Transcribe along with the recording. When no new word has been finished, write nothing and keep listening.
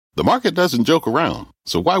The market doesn't joke around,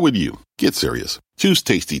 so why would you? Get serious. Choose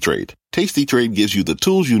Tasty Trade. Tasty Trade gives you the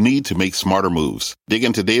tools you need to make smarter moves. Dig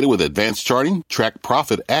into data with advanced charting, track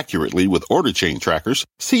profit accurately with order chain trackers,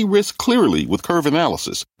 see risk clearly with curve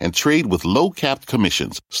analysis, and trade with low-capped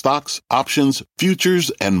commissions, stocks, options,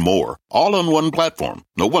 futures, and more. All on one platform.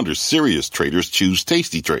 No wonder serious traders choose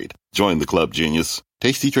Tasty Trade. Join the club, genius.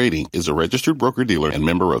 Tasty Trading is a registered broker-dealer and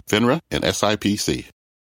member of FINRA and SIPC.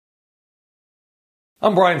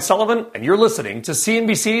 I'm Brian Sullivan, and you're listening to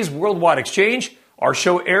CNBC's Worldwide Exchange. Our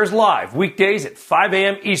show airs live weekdays at 5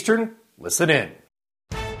 a.m. Eastern. Listen in.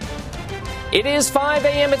 It is 5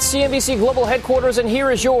 a.m. at CNBC Global Headquarters, and here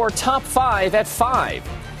is your top 5 at 5.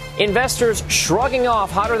 Investors shrugging off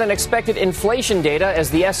hotter than expected inflation data as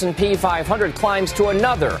the S&P 500 climbs to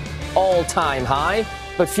another all-time high,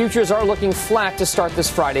 but futures are looking flat to start this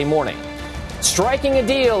Friday morning. Striking a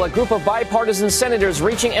deal, a group of bipartisan senators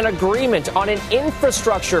reaching an agreement on an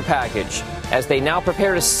infrastructure package as they now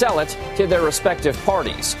prepare to sell it to their respective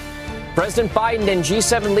parties. President Biden and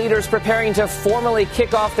G7 leaders preparing to formally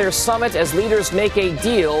kick off their summit as leaders make a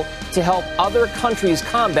deal to help other countries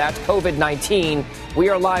combat COVID-19. We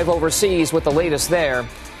are live overseas with the latest there.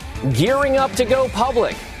 Gearing up to go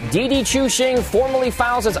public, Didi Chuxing formally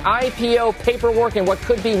files its IPO paperwork in what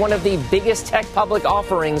could be one of the biggest tech public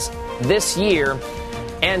offerings this year.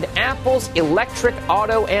 And Apple's electric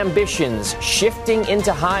auto ambitions shifting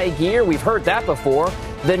into high gear. We've heard that before.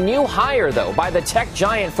 The new hire, though, by the tech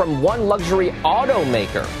giant from one luxury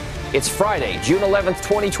automaker. It's Friday, June 11th,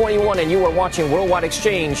 2021, and you are watching Worldwide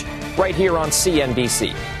Exchange right here on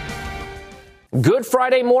CNBC. Good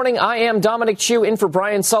Friday morning. I am Dominic Chu in for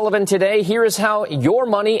Brian Sullivan today. Here is how your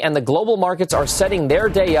money and the global markets are setting their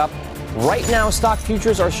day up. Right now, stock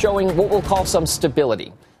futures are showing what we'll call some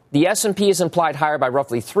stability. The S&P is implied higher by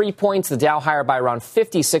roughly 3 points, the Dow higher by around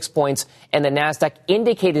 56 points, and the Nasdaq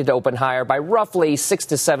indicated to open higher by roughly 6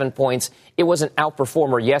 to 7 points. It was an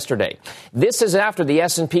outperformer yesterday. This is after the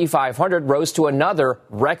S&P 500 rose to another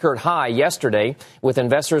record high yesterday, with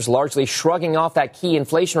investors largely shrugging off that key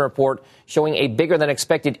inflation report, showing a bigger than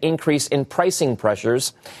expected increase in pricing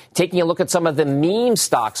pressures. Taking a look at some of the meme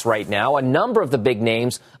stocks right now, a number of the big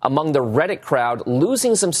names among the Reddit crowd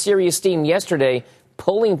losing some serious steam yesterday,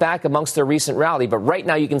 pulling back amongst their recent rally. But right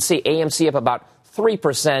now you can see AMC up about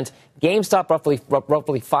 3%, GameStop roughly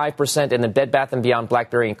 5%, and then Bed Bath & Beyond,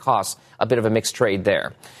 BlackBerry, and Koss, a bit of a mixed trade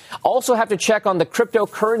there. Also have to check on the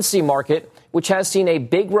cryptocurrency market, which has seen a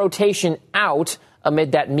big rotation out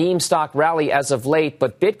amid that meme stock rally as of late.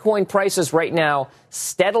 But Bitcoin prices right now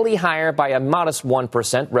steadily higher by a modest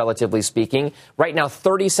 1%, relatively speaking. Right now,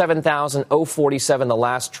 37,047 the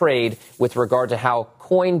last trade with regard to how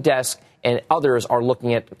CoinDesk and others are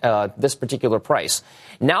looking at this particular price.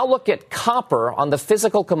 Now look at copper on the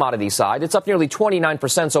physical commodity side. It's up nearly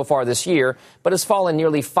 29% so far this year, but has fallen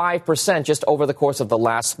nearly 5% just over the course of the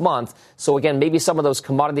last month. So again, maybe some of those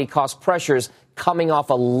commodity cost pressures coming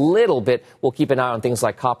off a little bit. We'll keep an eye on things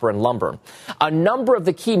like copper and lumber. A number of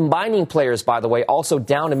the key mining players, by the way, also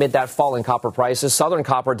down amid that fall in copper prices. Southern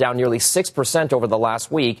Copper down nearly 6% over the last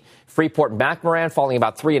week. Freeport-McMoRan falling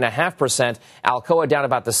about 3.5%. Alcoa down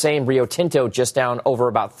about the same. Rio Tinto just down over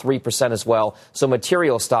about 3% as well. So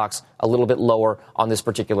material stocks a little bit lower on this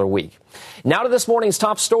particular week. Now to this morning's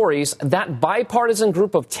top stories. That bipartisan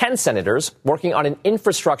group of 10 senators working on an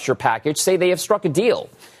infrastructure package say they have struck a deal.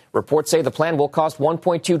 Reports say the plan will cost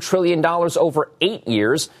 $1.2 trillion over 8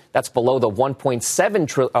 years. That's below the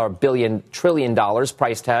 $1.7 trillion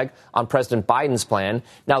price tag on President Biden's plan.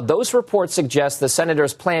 Now, those reports suggest the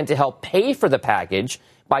senators plan to help pay for the package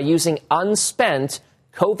by using unspent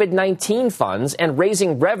COVID-19 funds and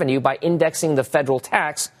raising revenue by indexing the federal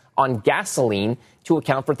tax on gasoline to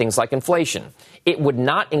account for things like inflation. It would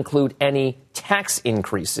not include any tax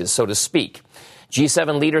increases, so to speak.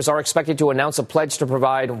 G7 leaders are expected to announce a pledge to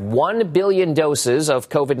provide 1 billion doses of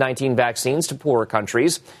COVID-19 vaccines to poorer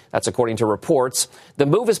countries. That's according to reports. The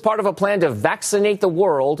move is part of a plan to vaccinate the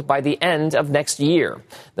world by the end of next year.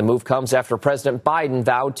 The move comes after President Biden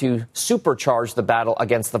vowed to supercharge the battle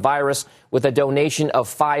against the virus with a donation of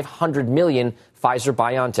 500 million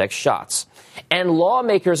Pfizer-BioNTech shots. And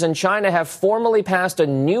lawmakers in China have formally passed a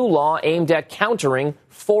new law aimed at countering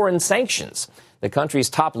foreign sanctions. The country's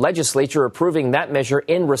top legislature approving that measure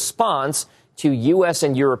in response to U.S.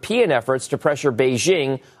 and European efforts to pressure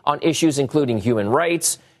Beijing on issues including human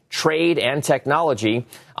rights, trade, and technology.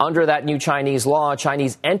 Under that new Chinese law,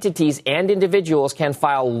 Chinese entities and individuals can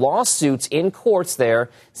file lawsuits in courts there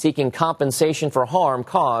seeking compensation for harm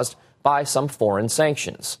caused by some foreign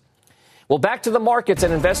sanctions. Well, back to the markets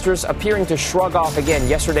and investors appearing to shrug off again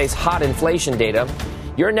yesterday's hot inflation data.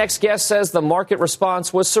 Your next guest says the market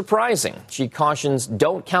response was surprising. She cautions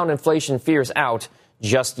don't count inflation fears out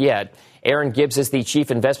just yet. Erin Gibbs is the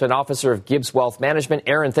Chief Investment Officer of Gibbs Wealth Management.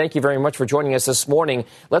 Erin, thank you very much for joining us this morning.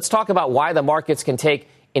 Let's talk about why the markets can take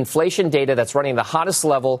inflation data that's running the hottest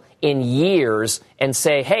level in years and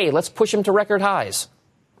say, hey, let's push them to record highs.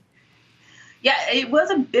 Yeah, it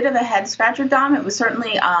was a bit of a head scratcher, Dom. It was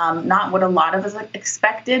certainly not what a lot of us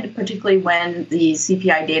expected, particularly when the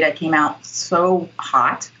CPI data came out so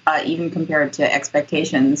hot, even compared to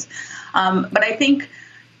expectations. But I think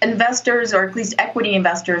investors, or at least equity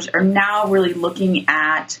investors, are now really looking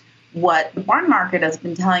at what the bond market has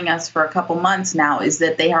been telling us for a couple months now, is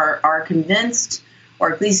that they are convinced,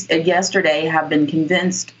 or at least yesterday have been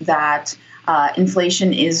convinced, that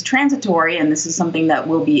inflation is transitory, and this is something that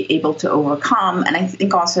we'll be able to overcome. And I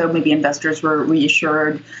think also maybe investors were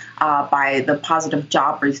reassured by the positive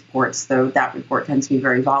job reports, though that report tends to be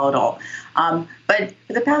very volatile. But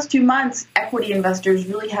for the past 2 months, equity investors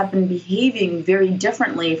really have been behaving very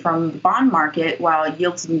differently from the bond market. While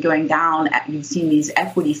yields have been going down, you've seen these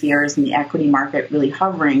equity fears in the equity market really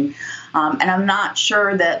hovering. And I'm not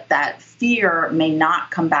sure that fear may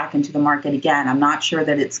not come back into the market again. I'm not sure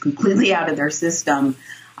that it's completely out of their system.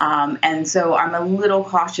 And so I'm a little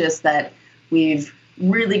cautious that we've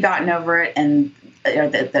really gotten over it, and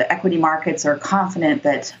that the equity markets are confident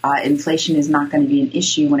that inflation is not going to be an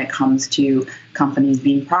issue when it comes to companies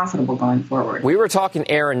being profitable going forward. We were talking,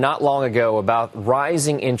 Erin, not long ago about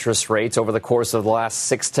rising interest rates over the course of the last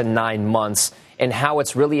 6 to 9 months and how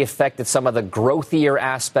it's really affected some of the growthier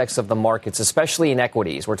aspects of the markets, especially in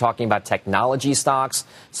equities. We're talking about technology stocks,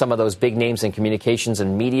 some of those big names in communications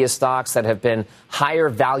and media stocks that have been higher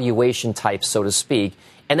valuation types, so to speak.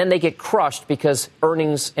 And then they get crushed because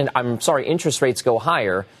interest rates go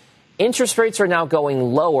higher. Interest rates are now going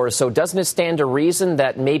lower. So doesn't it stand to reason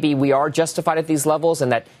that maybe we are justified at these levels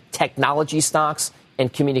and that technology stocks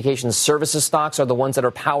and communications services stocks are the ones that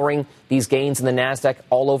are powering these gains in the NASDAQ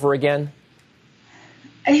all over again?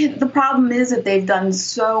 The problem is that they've done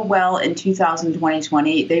so well in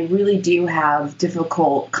 2020. They really do have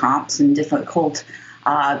difficult comps and difficult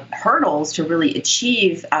hurdles to really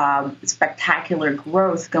achieve spectacular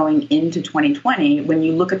growth going into 2020. When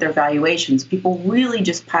you look at their valuations, people really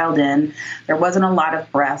just piled in. There wasn't a lot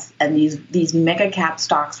of breadth, and these mega cap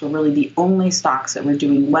stocks were really the only stocks that were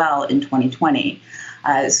doing well in 2020.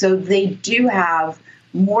 So they do have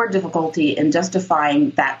more difficulty in justifying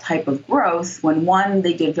that type of growth when, one,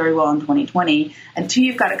 they did very well in 2020, and two,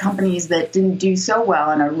 you've got companies that didn't do so well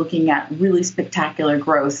and are looking at really spectacular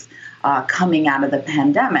growth coming out of the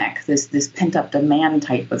pandemic, this pent-up demand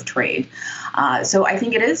type of trade. So I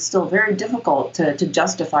think it is still very difficult to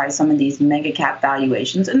justify some of these mega cap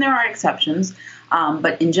valuations, and there are exceptions.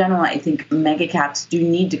 But in general, I think mega caps do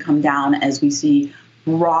need to come down as we see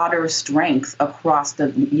broader strength across the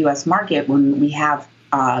U.S. market when we have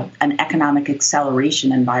an economic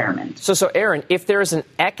acceleration environment. So Erin, if there's an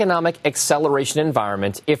economic acceleration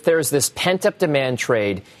environment, if there's this pent-up demand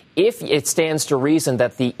trade, if it stands to reason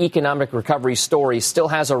that the economic recovery story still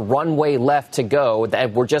has a runway left to go,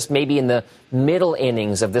 that we're just maybe in the middle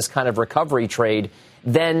innings of this kind of recovery trade,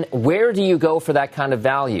 then where do you go for that kind of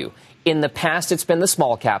value? In the past, it's been the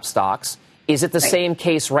small cap stocks. Is it the same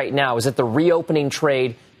case right now? Is it the reopening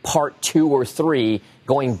trade part 2 or 3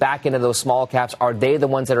 going back into those small caps? Are they the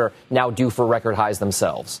ones that are now due for record highs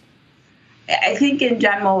themselves? I think in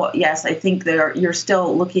general, yes, I think you're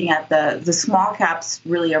still looking at the small caps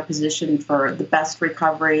really are positioned for the best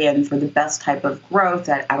recovery and for the best type of growth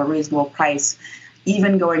at a reasonable price,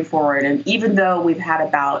 even going forward. And even though we've had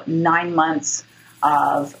about 9 months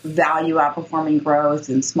of value outperforming growth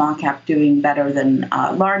and small cap doing better than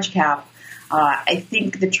large cap, I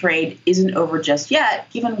think the trade isn't over just yet,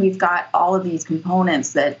 given we've got all of these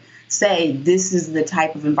components that say this is the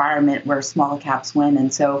type of environment where small caps win.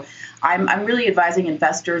 And so I'm really advising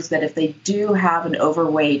investors that if they do have an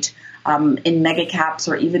overweight in mega caps,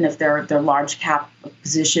 or even if their large cap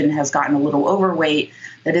position has gotten a little overweight,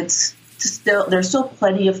 that there's still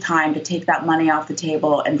plenty of time to take that money off the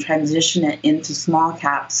table and transition it into small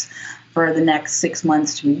caps for the next 6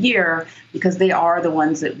 months to a year, because they are the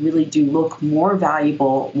ones that really do look more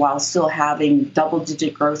valuable while still having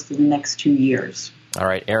double-digit growth for the next 2 years. All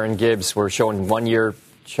right, Erin Gibbs, we're showing one-year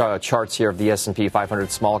charts here of the S&P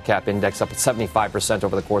 500 small cap index up at 75%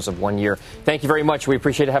 over the course of 1 year. Thank you very much. We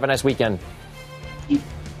appreciate it. Have a nice weekend.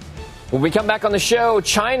 When we come back on the show,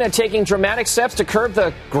 China taking dramatic steps to curb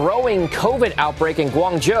the growing COVID outbreak in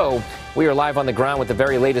Guangzhou. We are live on the ground with the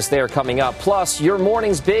very latest there coming up. Plus, your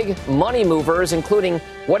morning's big money movers, including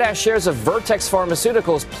what has shares of Vertex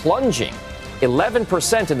Pharmaceuticals plunging.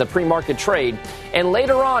 11% in the pre-market trade. And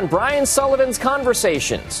later on, Brian Sullivan's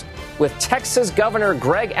conversations with Texas Governor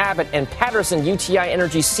Greg Abbott and Patterson-UTI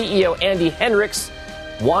Energy CEO Andy Hendricks,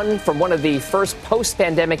 one from one of the first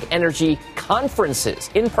post-pandemic energy conferences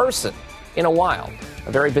in person in a while.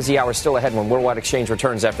 A very busy hour still ahead when Worldwide Exchange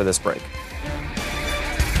returns after this break.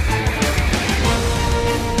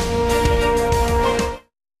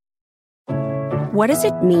 What does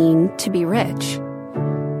it mean to be rich?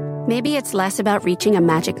 Maybe it's less about reaching a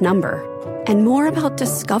magic number and more about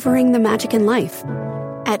discovering the magic in life.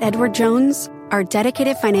 At Edward Jones, our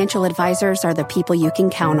dedicated financial advisors are the people you can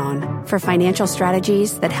count on for financial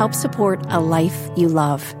strategies that help support a life you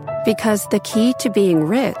love. Because the key to being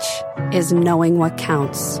rich is knowing what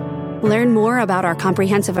counts. Learn more about our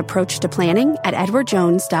comprehensive approach to planning at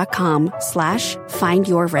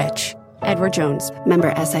edwardjones.com/findyourrich. Edward Jones,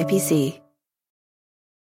 member SIPC.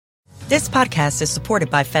 This podcast is supported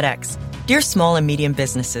by FedEx. Dear small and medium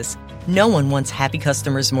businesses, no one wants happy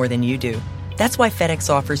customers more than you do. That's why FedEx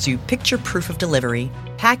offers you picture proof of delivery,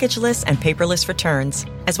 packageless and paperless returns,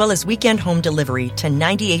 as well as weekend home delivery to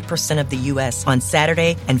 98% of the U.S. on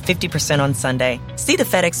Saturday and 50% on Sunday. See the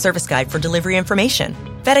FedEx service guide for delivery information.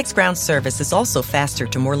 FedEx Ground service is also faster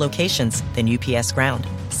to more locations than UPS Ground.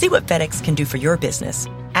 See what FedEx can do for your business.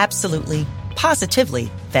 Absolutely,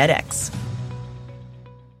 positively FedEx.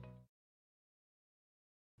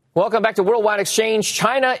 Welcome back to Worldwide Exchange.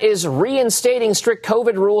 China is reinstating strict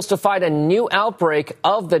COVID rules to fight a new outbreak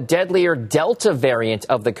of the deadlier Delta variant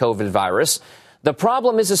of the COVID virus. The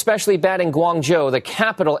problem is especially bad in Guangzhou, the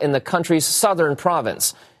capital in the country's southern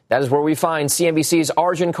province. That is where we find CNBC's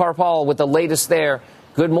Arjun Kharpal with the latest there.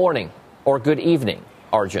 Good morning or good evening,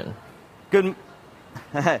 Arjun. Good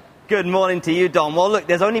morning to you, Dom. Well, look,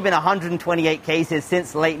 there's only been 128 cases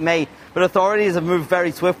since late May, but authorities have moved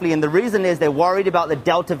very swiftly, and the reason is they're worried about the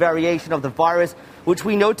Delta variation of the virus, which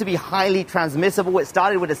we know to be highly transmissible. It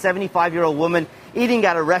started with a 75-year-old woman eating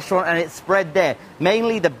at a restaurant, and it spread there.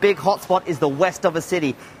 Mainly, the big hotspot is the west of the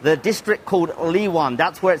city, the district called Liwan.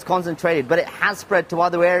 That's where it's concentrated, but it has spread to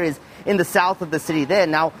other areas in the south of the city there.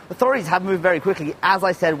 Now, authorities have moved very quickly, as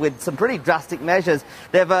I said, with some pretty drastic measures.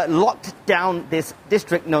 They've locked down this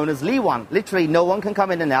district known as Liwan. Literally, no one can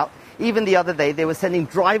come in and out. Even the other day, they were sending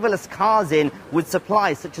driverless cars in with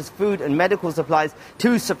supplies, such as food and medical supplies,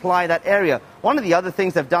 to supply that area. One of the other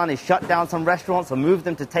things they've done is shut down some restaurants or move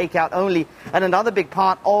them to takeout only. And another big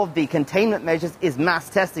part of the containment measures is mass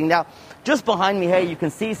testing. Now, just behind me here, you can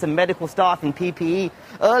see some medical staff in PPE.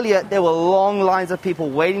 Earlier, there were long lines of people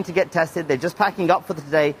waiting to get tested. They're just packing up for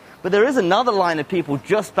today. But there is another line of people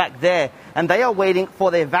just back there, and they are waiting for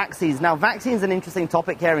their vaccines. Now, vaccines is an interesting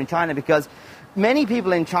topic here in China because many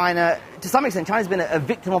people in China, to some extent, China's been a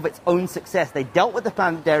victim of its own success. They dealt with the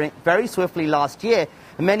pandemic very swiftly last year,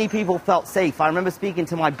 and many people felt safe. I remember speaking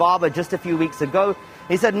to my barber just a few weeks ago.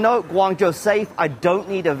 He said, no, Guangzhou's safe. I don't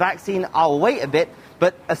need a vaccine. I'll wait a bit.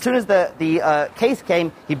 But as soon as the case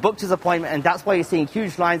came, he booked his appointment, and that's why you're seeing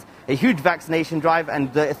huge lines, a huge vaccination drive,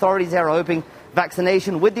 and the authorities here are hoping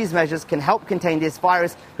vaccination with these measures can help contain this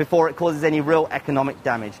virus before it causes any real economic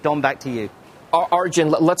damage. Dom, back to you. Arjun,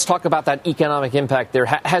 let's talk about that economic impact there.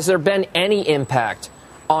 Has there been any impact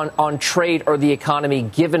on trade or the economy,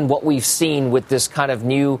 given what we've seen with this kind of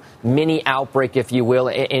new mini outbreak, if you will,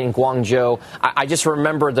 in Guangzhou? I just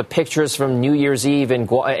remember the pictures from New Year's Eve in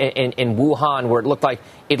Wuhan, where it looked like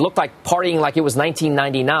partying like it was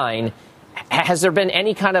 1999. Has there been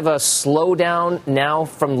any kind of a slowdown now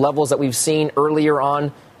from levels that we've seen earlier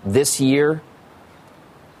on this year?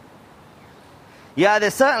 Yeah,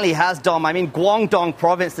 there certainly has, Dom. I mean, Guangdong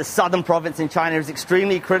province, the southern province in China, is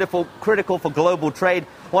extremely critical for global trade.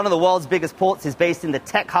 One of the world's biggest ports is based in the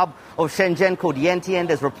tech hub of Shenzhen called Yantian.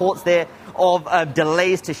 There's reports there of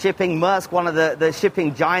delays to shipping. Maersk, one of the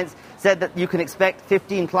shipping giants, said that you can expect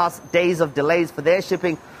 15-plus days of delays for their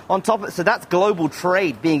shipping. On top of it, so that's global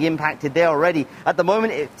trade being impacted there already. At the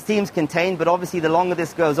moment, it seems contained, but obviously the longer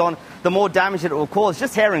this goes on, the more damage it will cause.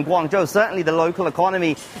 Just here in Guangzhou, certainly the local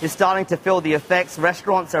economy is starting to feel the effects.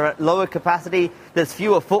 Restaurants are at lower capacity. There's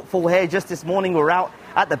fewer footfall here. Just this morning, we're out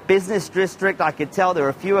at the business district. I could tell there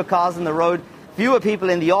are fewer cars on the road, fewer people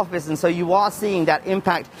in the office, and so you are seeing that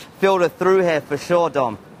impact filter through here for sure,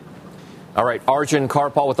 Dom. All right, Arjun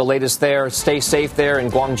Kharpal with the latest there. Stay safe there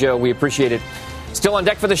in Guangzhou. We appreciate it. Still on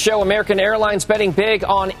deck for the show, American Airlines betting big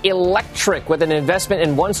on electric with an investment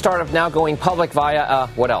in one startup now going public via,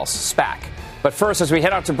 SPAC. But first, as we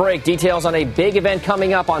head out to break, details on a big event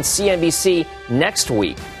coming up on CNBC next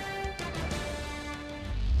week.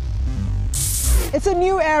 It's a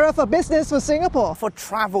new era for business for Singapore. For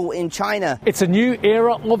travel in China. It's a new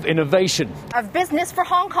era of innovation. Of business for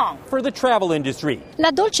Hong Kong. For the travel industry.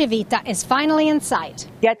 La Dolce Vita is finally in sight.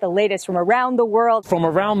 Get the latest from around the world. From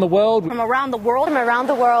around the world. From around the world. From around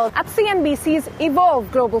the world. At CNBC's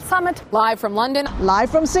Evolve Global Summit. Live from London.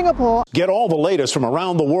 Live from Singapore. Get all the latest from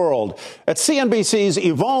around the world at CNBC's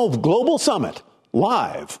Evolve Global Summit.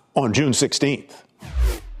 Live on June 16th.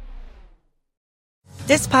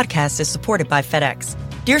 This podcast is supported by FedEx.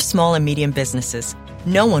 Dear small and medium businesses,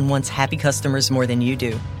 no one wants happy customers more than you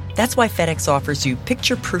do. That's why FedEx offers you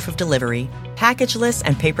picture proof of delivery, packageless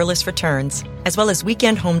and paperless returns, as well as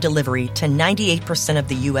weekend home delivery to 98% of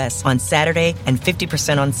the U.S. on Saturday and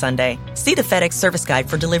 50% on Sunday. See the FedEx service guide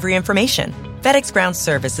for delivery information. FedEx Ground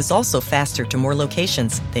service is also faster to more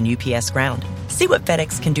locations than UPS Ground. See what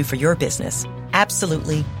FedEx can do for your business.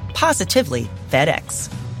 Absolutely, positively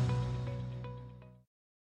FedEx.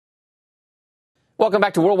 Welcome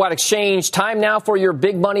back to Worldwide Exchange. Time now for your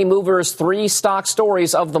Big Money Movers 3 stock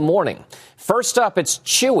stories of the morning. First up, it's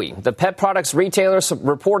Chewy. The pet products retailer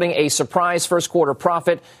reporting a surprise first quarter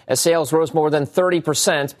profit as sales rose more than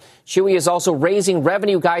 30%. Chewy is also raising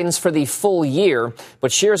revenue guidance for the full year,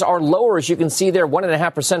 but shares are lower, as you can see there,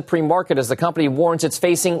 1.5% pre-market as the company warns it's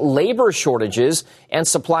facing labor shortages and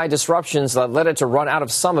supply disruptions that led it to run out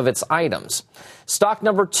of some of its items. Stock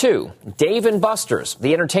number 2, Dave & Buster's,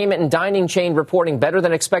 the entertainment and dining chain reporting better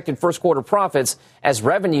than expected first quarter profits as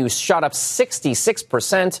revenues shot up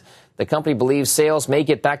 66%. The company believes sales may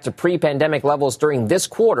get back to pre-pandemic levels during this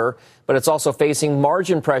quarter, but it's also facing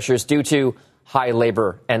margin pressures due to high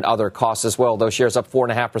labor and other costs as well. Those shares up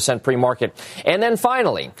 4.5% pre-market. And then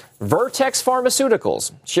finally, Vertex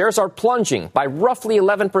Pharmaceuticals. Shares are plunging by roughly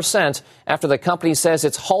 11% after the company says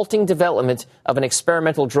it's halting development of an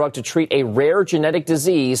experimental drug to treat a rare genetic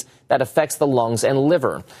disease that affects the lungs and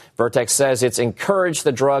liver. Vertex says it's encouraged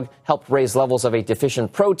the drug helped raise levels of a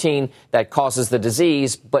deficient protein that causes the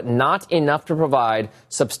disease, but not enough to provide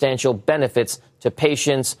substantial benefits to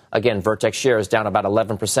patients. Again, Vertex shares down about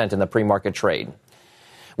 11% in the pre-market trade.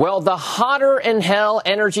 Well, the Hotter in Hell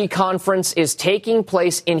Energy Conference is taking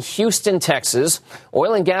place in Houston, Texas.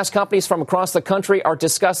 Oil and gas companies from across the country are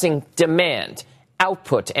discussing demand,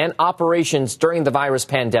 output, and operations during the virus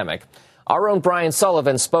pandemic. Our own Brian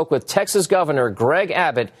Sullivan spoke with Texas Governor Greg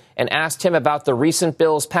Abbott and asked him about the recent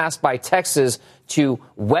bills passed by Texas to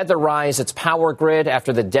weatherize its power grid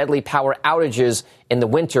after the deadly power outages in the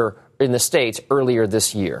winter in the state earlier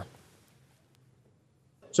this year.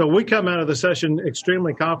 So we come out of the session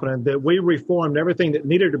extremely confident that we reformed everything that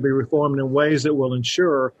needed to be reformed in ways that will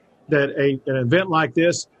ensure that an event like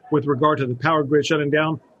this with regard to the power grid shutting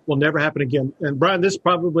down will never happen again. And Brian, this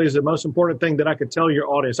probably is the most important thing that I could tell your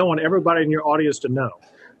audience. I want everybody in your audience to know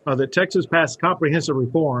that Texas passed comprehensive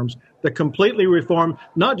reforms that completely reformed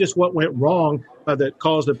not just what went wrong that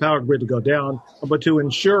caused the power grid to go down, but to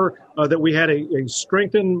ensure that we had a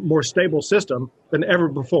strengthened, more stable system than ever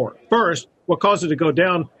before. First, what caused it to go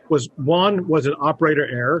down was, one, was an operator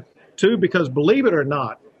error. Two, because believe it or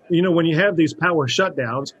not, you know, when you have these power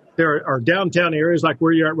shutdowns, there are downtown areas like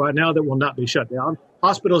where you're at right now that will not be shut down.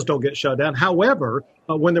 Hospitals don't get shut down. However,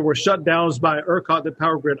 when there were shutdowns by ERCOT, the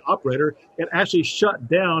power grid operator, it actually shut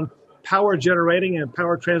down power generating and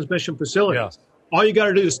power transmission facilities. Yeah. All you got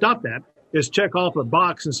to do to stop that is check off a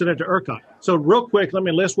box and send it to ERCOT. So real quick, let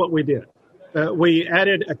me list what we did. We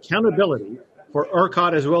added accountability for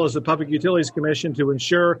ERCOT as well as the Public Utilities Commission to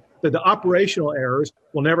ensure that the operational errors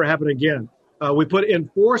will never happen again. We put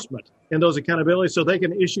enforcement in those accountabilities so they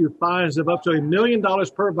can issue fines of up to $1 million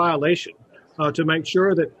per violation to make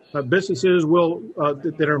sure that businesses will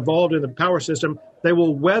that are involved in the power system, they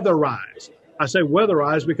will weatherize. I say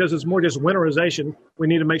weatherize because it's more just winterization. We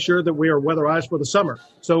need to make sure that we are weatherized for the summer.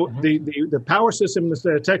 So the power system in the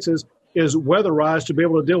state of Texas is weatherized to be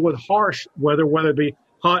able to deal with harsh weather, whether it be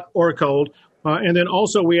hot or cold. And then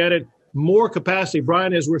also we added more capacity.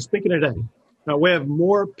 Brian, as we're speaking today, we have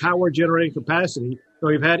more power generating capacity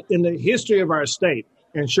than we've had in the history of our state,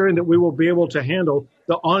 ensuring that we will be able to handle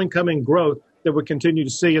the oncoming growth that we continue to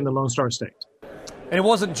see in the Lone Star State. And it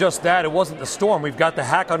wasn't just that. It wasn't the storm. We've got the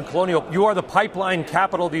hack on Colonial. You are the pipeline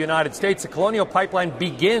capital of the United States. The Colonial Pipeline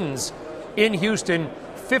begins in Houston.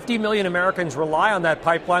 50 million Americans rely on that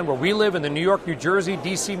pipeline where we live in the New York, New Jersey,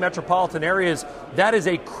 D.C. metropolitan areas. That is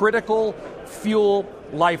a critical fuel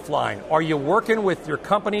lifeline. Are you working with your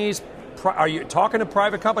companies? Are you talking to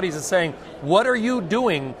private companies and saying, what are you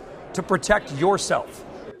doing to protect yourself?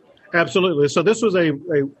 Absolutely. So this was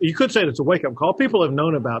you could say it's a wake-up call. People have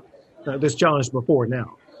known about this challenge before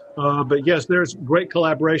now. But yes, there's great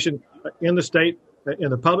collaboration in the state, in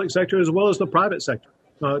the public sector, as well as the private sector,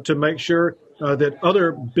 to make sure that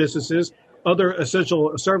other businesses, other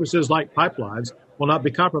essential services like pipelines will not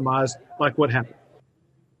be compromised like what happened.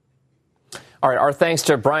 All right, our thanks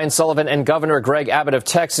to Brian Sullivan and Governor Greg Abbott of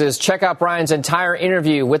Texas. Check out Brian's entire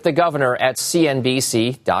interview with the governor at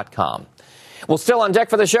CNBC.com. Well, still on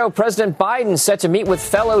deck for the show, President Biden set to meet with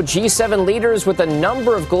fellow G7 leaders with a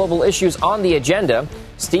number of global issues on the agenda.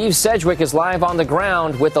 Steve Sedgwick is live on the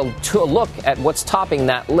ground with a look at what's topping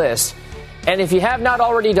that list. And if you have not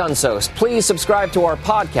already done so, please subscribe to our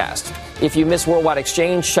podcast. If you miss Worldwide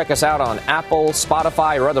Exchange, check us out on Apple,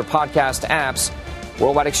 Spotify, or other podcast apps.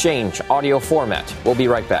 Worldwide Exchange, audio format. We'll be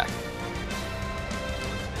right back.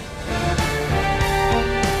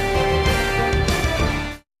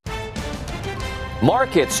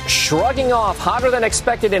 Markets shrugging off hotter than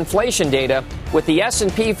expected inflation data, with the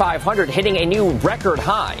S&P 500 hitting a new record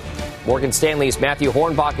high. Morgan Stanley's Matthew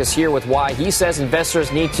Hornbach is here with why he says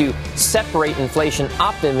investors need to separate inflation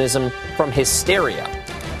optimism from hysteria.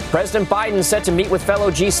 President Biden set to meet with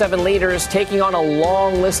fellow G7 leaders, taking on a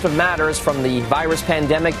long list of matters from the virus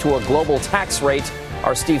pandemic to a global tax rate.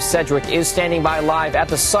 Our Steve Sedgwick is standing by live at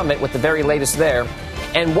the summit with the very latest there.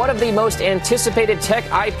 And one of the most anticipated tech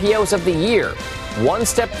IPOs of the year, one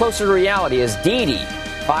step closer to reality, as Didi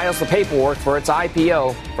files the paperwork for its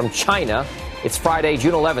IPO from China. It's Friday,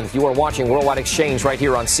 June 11th. You are watching Worldwide Exchange right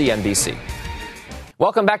here on CNBC.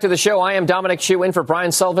 Welcome back to the show. I am Dominic Chu in for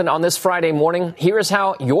Brian Sullivan on this Friday morning. Here is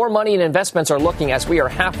how your money and investments are looking as we are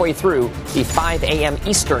halfway through the 5 a.m.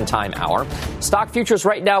 Eastern time hour. Stock futures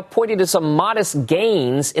right now pointing to some modest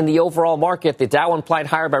gains in the overall market. The Dow implied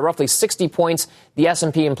higher by roughly 60 points. The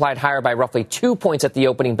S&P implied higher by roughly 2 points at the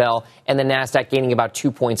opening bell, and the Nasdaq gaining about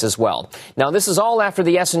 2 points as well. Now, this is all after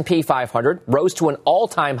the S&P 500 rose to an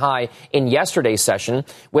all-time high in yesterday's session,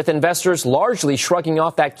 with investors largely shrugging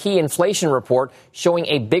off that key inflation report showing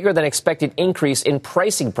a bigger than expected increase in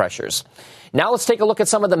pricing pressures. Now let's take a look at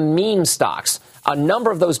some of the meme stocks. A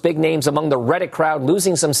number of those big names among the Reddit crowd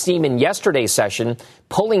losing some steam in yesterday's session,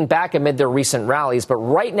 pulling back amid their recent rallies. But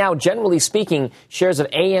right now, generally speaking, shares of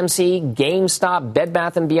AMC, GameStop, Bed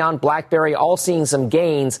Bath & Beyond, BlackBerry, all seeing some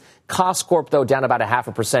gains. Costcorp, though, down about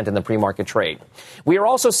 0.5% in the pre-market trade. We are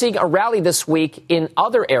also seeing a rally this week in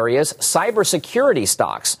other areas, cybersecurity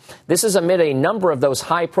stocks. This is amid a number of those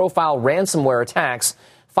high-profile ransomware attacks.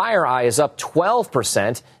 FireEye is up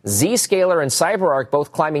 12%. Zscaler and CyberArk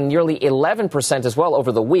both climbing nearly 11% as well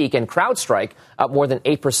over the week, and CrowdStrike up more than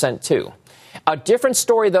 8% too. A different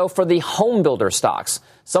story, though, for the home builder stocks.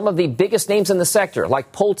 Some of the biggest names in the sector,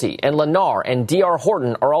 like Pulte and Lennar and D.R.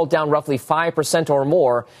 Horton, are all down roughly 5% or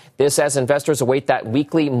more. This as investors await that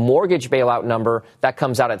weekly mortgage bailout number that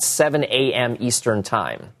comes out at 7 a.m. Eastern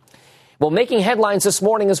time. Well, making headlines this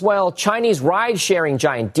morning as well, Chinese ride-sharing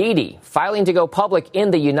giant Didi filing to go public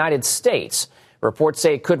in the United States. Reports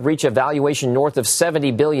say it could reach a valuation north of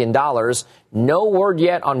 $70 billion. No word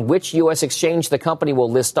yet on which U.S. exchange the company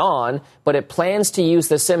will list on, but it plans to use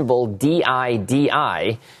the symbol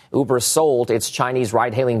DIDI. Uber sold its Chinese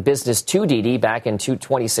ride-hailing business to Didi back in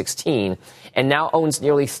 2016 and now owns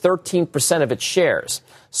nearly 13% of its shares.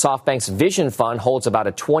 SoftBank's Vision Fund holds about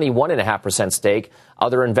a 21.5% stake.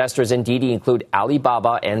 Other investors in Didi include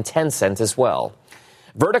Alibaba and Tencent as well.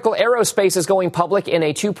 Vertical Aerospace is going public in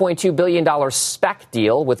a $2.2 billion SPAC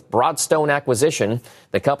deal with Broadstone Acquisition.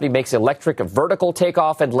 The company makes electric vertical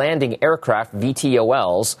takeoff and landing aircraft,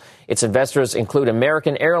 VTOLs. Its investors include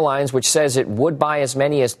American Airlines, which says it would buy as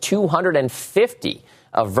many as 250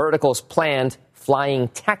 of Vertical's planned flying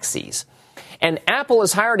taxis. And Apple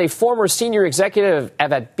has hired a former senior executive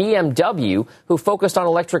at BMW who focused on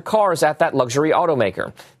electric cars at that luxury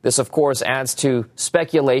automaker. This, of course, adds to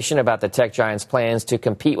speculation about the tech giant's plans to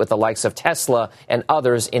compete with the likes of Tesla and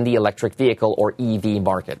others in the electric vehicle or EV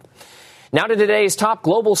market. Now to today's top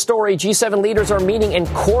global story. G7 leaders are meeting in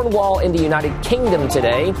Cornwall in the United Kingdom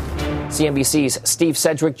today. CNBC's Steve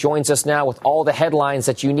Sedgwick joins us now with all the headlines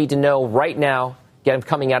that you need to know right now.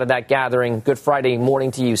 Coming out of that gathering. Good Friday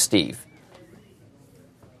morning to you, Steve.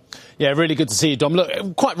 Yeah, really good to see you, Dom.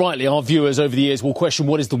 Look, quite rightly, our viewers over the years will question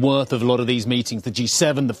what is the worth of a lot of these meetings. The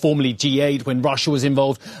G7, the formerly G8 when Russia was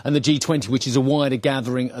involved, and the G20, which is a wider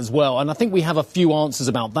gathering as well. And I think we have a few answers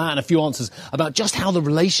about that and a few answers about just how the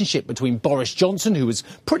relationship between Boris Johnson, who was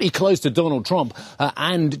pretty close to Donald Trump,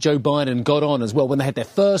 and Joe Biden got on as well when they had their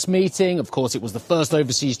first meeting. Of course, it was the first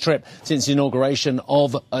overseas trip since the inauguration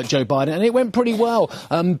of Joe Biden, and it went pretty well.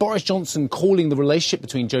 Boris Johnson calling the relationship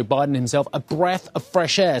between Joe Biden and himself a breath of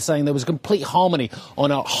fresh air, saying there was complete harmony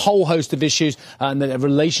on a whole host of issues, and that the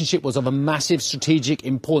relationship was of a massive strategic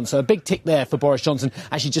importance. So a big tick there for Boris Johnson,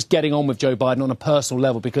 actually just getting on with Joe Biden on a personal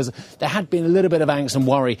level, because there had been a little bit of angst and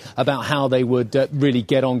worry about how they would really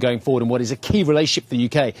get on going forward, and what is a key relationship for the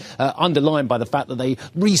UK, underlined by the fact that they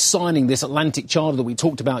re-signing this Atlantic Charter that we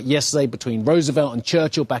talked about yesterday between Roosevelt and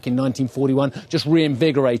Churchill back in 1941, just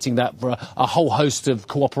reinvigorating that for a whole host of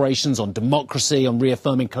cooperations on democracy, on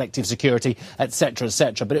reaffirming collective security, etc.,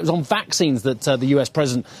 etc. But it was on vaccines that the US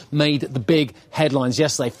president made the big headlines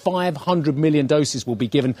yesterday. 500 million doses will be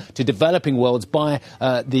given to developing worlds by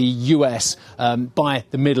the US by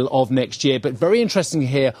the middle of next year. But very interesting to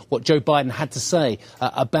hear what Joe Biden had to say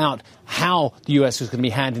about how the US was going to be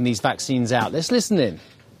handing these vaccines out. Let's listen in.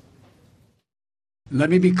 Let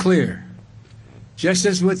me be clear. Just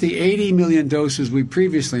as with the 80 million doses we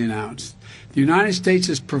previously announced, the United States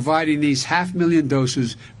is providing these 500,000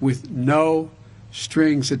 doses with no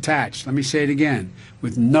strings attached. Let me say it again,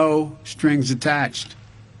 with no strings attached.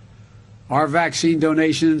 Our vaccine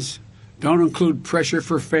donations don't include pressure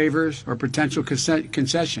for favors or potential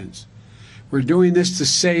concessions. We're doing this to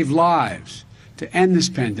save lives, to end this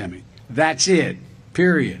pandemic. That's it,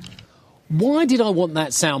 period. Why did I want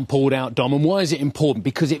that sound pulled out, Dom, and why is it important?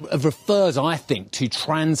 Because it refers, I think, to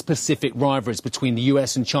trans-Pacific rivalries between the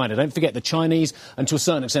US and China. Don't forget the Chinese, and to a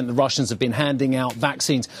certain extent the Russians, have been handing out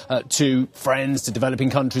vaccines to friends, to developing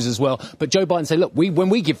countries as well. But Joe Biden said, look, when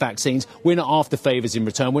we give vaccines, we're not after favours in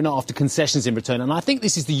return, we're not after concessions in return. And I think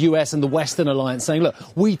this is the US and the Western alliance saying, look,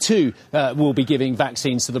 we too will be giving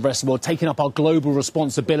vaccines to the rest of the world, taking up our global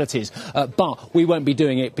responsibilities, but we won't be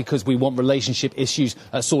doing it because we want relationship issues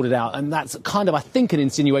sorted out. And that's kind of, I think, an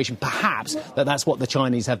insinuation, perhaps, that that's what the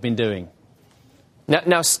Chinese have been doing.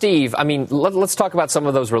 Now, Steve, I mean, let's talk about some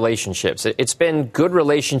of those relationships. It's been good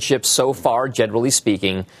relationships so far, generally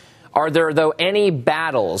speaking. Are there, though, any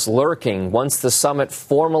battles lurking once the summit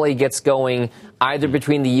formally gets going, either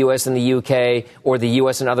between the U.S. and the U.K. or the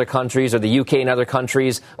U.S. and other countries or the U.K. and other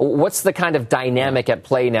countries? What's the kind of dynamic at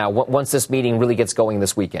play now once this meeting really gets going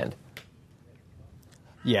this weekend?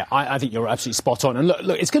 Yeah, I think you're absolutely spot on. And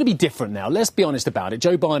look, it's going to be different now. Let's be honest about it.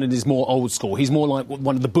 Joe Biden is more old school. He's more like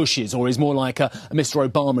one of the Bushes, or he's more like a Mr.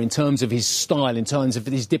 Obama in terms of his style, in terms of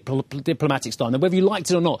his diplomatic style. Now, whether you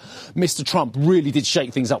liked it or not, Mr. Trump really did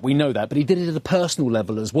shake things up. We know that. But he did it at a personal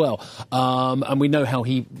level as well. And we know how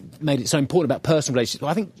he made it so important about personal relationships.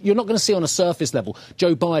 I think you're not going to see on a surface level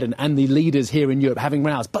Joe Biden and the leaders here in Europe having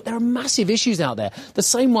rows. But there are massive issues out there, the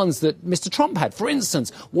same ones that Mr. Trump had. For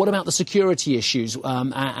instance, what about the security issues?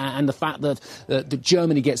 And the fact that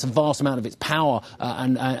Germany gets a vast amount of its power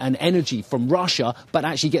and energy from Russia, but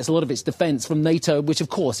actually gets a lot of its defence from NATO, which, of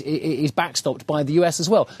course, is backstopped by the US as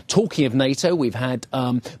well. Talking of NATO, we've had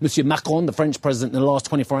Monsieur Macron, the French president, in the last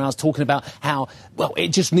 24 hours talking about how, well, it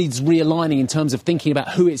just needs realigning in terms of thinking about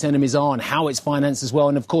who its enemies are and how it's financed as well.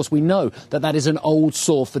 And, of course, we know that that is an old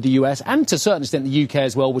sore for the US and, to a certain extent, the UK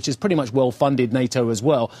as well, which is pretty much well-funded NATO as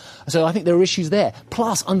well. So I think there are issues there.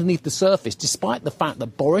 Plus, underneath the surface, despite the fact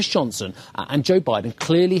that Boris Johnson and Joe Biden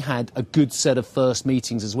clearly had a good set of first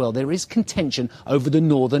meetings as well, there is contention over the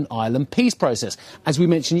Northern Ireland peace process. As we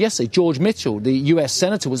mentioned yesterday, George Mitchell, the US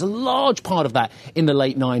senator, was a large part of that in the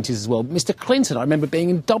late 90s as well. Mr. Clinton, I remember being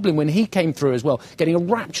in Dublin when he came through as well, getting a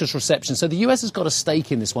rapturous reception. So the US has got a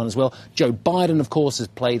stake in this one as well. Joe Biden, of course, has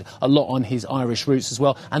played a lot on his Irish roots as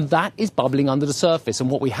well, and that is bubbling under the surface. And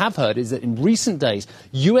what we have heard is that in recent days,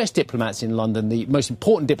 US diplomats in London, the most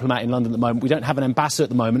important diplomat in London at the moment, we don't have an ambassador at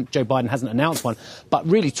the moment, Joe Biden hasn't announced one, but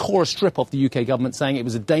really tore a strip off the UK government, saying it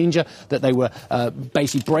was a danger, that they were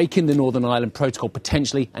basically breaking the Northern Ireland Protocol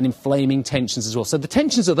potentially and inflaming tensions as well. So the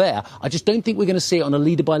tensions are there. I just don't think we're going to see it on a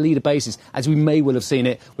leader-by-leader basis, as we may well have seen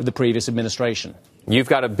it with the previous administration. You've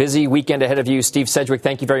got a busy weekend ahead of you. Steve Sedgwick,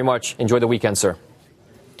 thank you very much. Enjoy the weekend, sir.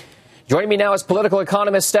 Joining me now is political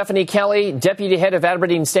economist Stephanie Kelly, deputy head of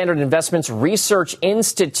Aberdeen Standard Investments Research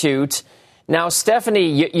Institute. Now,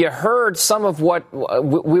 Stephanie, you heard some of what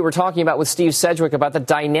we were talking about with Steve Sedgwick about the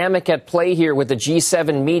dynamic at play here with the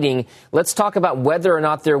G7 meeting. Let's talk about whether or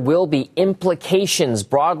not there will be implications,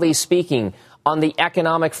 broadly speaking, on the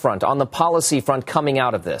economic front, on the policy front coming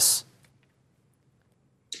out of this.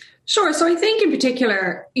 Sure. So I think in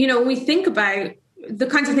particular, when we think about the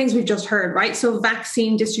kinds of things we've just heard, right? So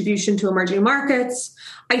vaccine distribution to emerging markets.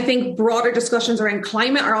 I think broader discussions around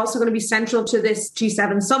climate are also going to be central to this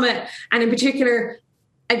G7 summit. And in particular,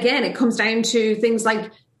 again, it comes down to things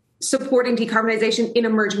like supporting decarbonization in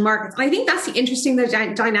emerging markets. And I think that's the interesting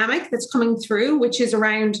dynamic that's coming through, which is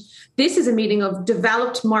around, this is a meeting of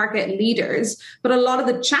developed market leaders, but a lot of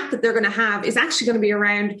the chat that they're going to have is actually going to be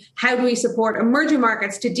around how do we support emerging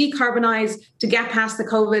markets to decarbonize, to get past the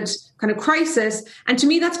COVID kind of crisis. And to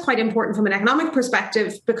me, that's quite important from an economic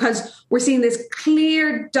perspective, because we're seeing this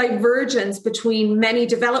clear divergence between many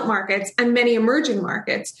developed markets and many emerging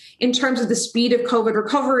markets in terms of the speed of COVID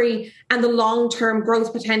recovery and the long-term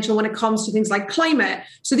growth potential when it comes to things like climate.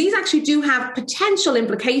 So these actually do have potential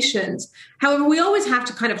implications. However, we always have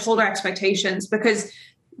to kind of hold our expectations, because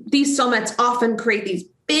these summits often create these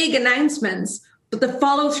big announcements, but the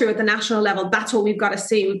follow through at the national level, that's what we've got to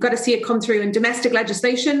see. We've got to see it come through in domestic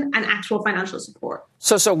legislation and actual financial support.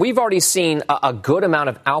 So we've already seen a good amount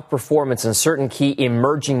of outperformance in certain key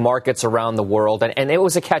emerging markets around the world. And it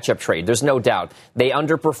was a catch-up trade. There's no doubt. They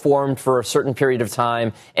underperformed for a certain period of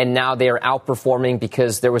time, and now they are outperforming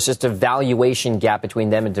because there was just a valuation gap between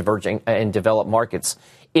them and developed markets.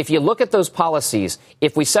 If you look at those policies,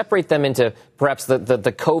 if we separate them into perhaps the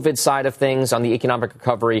COVID side of things on the economic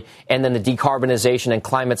recovery and then the decarbonization and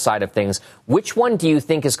climate side of things, which one do you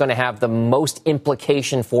think is going to have the most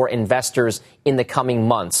implication for investors in the coming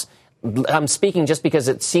months? I'm speaking just because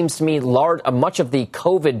it seems to me much of the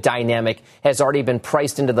COVID dynamic has already been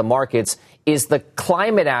priced into the markets. Is the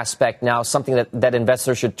climate aspect now something that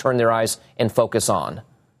investors should turn their eyes and focus on?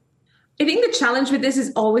 I think the challenge with this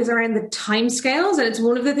is always around the timescales, and it's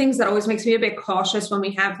one of the things that always makes me a bit cautious when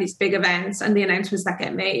we have these big events and the announcements that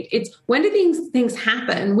get made. It's when do these things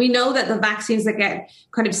happen? We know that the vaccines that get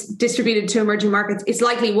kind of distributed to emerging markets, it's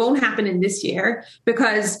likely won't happen in this year,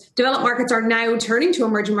 because developed markets are now turning to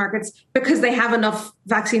emerging markets because they have enough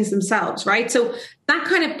vaccines themselves, right? So that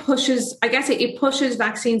kind of pushes, I guess it pushes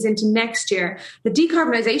vaccines into next year. The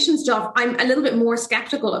decarbonization stuff, I'm a little bit more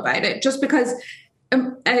skeptical about it, just because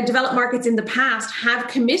developed markets in the past have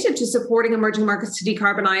committed to supporting emerging markets to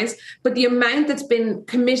decarbonize, but the amount that's been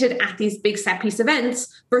committed at these big set piece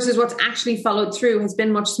events versus what's actually followed through has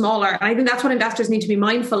been much smaller. And I think that's what investors need to be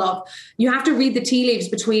mindful of. You have to read the tea leaves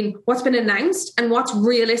between what's been announced and what's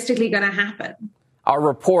realistically going to happen. Our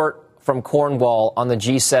report from Cornwall on the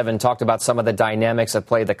G7 talked about some of the dynamics at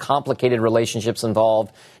play, the complicated relationships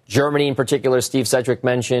involved. Germany in particular, Steve Sedgwick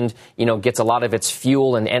mentioned, gets a lot of its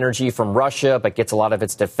fuel and energy from Russia, but gets a lot of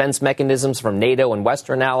its defense mechanisms from NATO and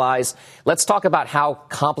Western allies. Let's talk about how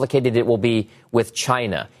complicated it will be with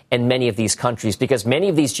China and many of these countries, because many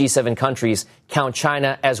of these G7 countries count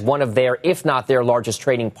China as one of their, if not their largest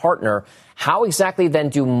trading partner. How exactly then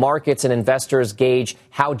do markets and investors gauge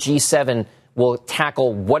how G7 will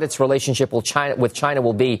tackle what its relationship with China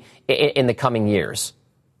will be in the coming years?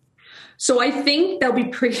 So I think they'll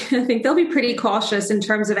be pretty cautious in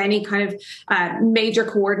terms of any kind of major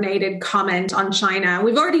coordinated comment on China.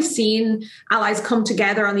 We've already seen allies come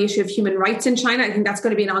together on the issue of human rights in China. I think that's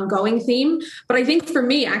going to be an ongoing theme. But I think for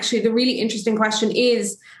me, actually, the really interesting question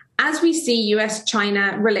is, as we see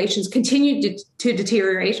US-China relations continue to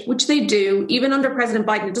deteriorate, which they do, even under President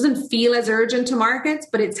Biden, it doesn't feel as urgent to markets,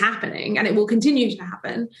 but it's happening and it will continue to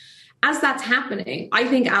happen. As that's happening, I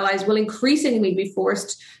think allies will increasingly be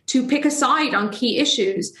forced to pick a side on key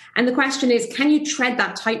issues. And the question is, can you tread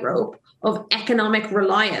that tightrope of economic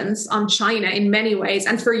reliance on China in many ways,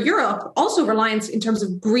 and for Europe, also reliance in terms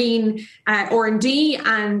of green R&D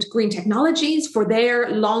and green technologies for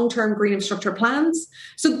their long-term green infrastructure plans?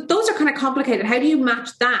 So those are kind of complicated. How do you match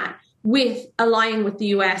that with aligning with the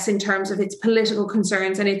US in terms of its political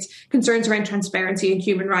concerns and its concerns around transparency and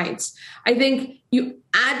human rights? I think you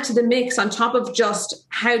add to the mix on top of just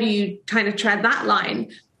how do you kind of tread that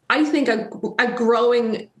line. I think a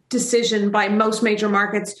growing decision by most major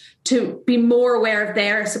markets to be more aware of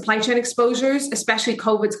their supply chain exposures, especially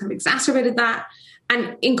COVID's kind of exacerbated that,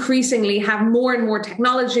 and increasingly have more and more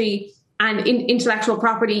technology and intellectual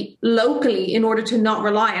property locally in order to not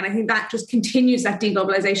rely. And I think that just continues that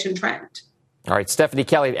deglobalization trend. All right, Stephanie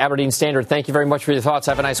Kelly, Aberdeen Standard, thank you very much for your thoughts.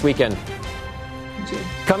 Have a nice weekend.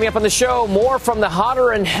 Coming up on the show, more from the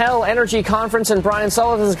Hotter Than Hell Energy Conference and Brian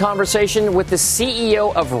Sullivan's conversation with the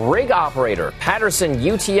CEO of rig operator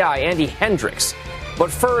Patterson-UTI, Andy Hendricks. But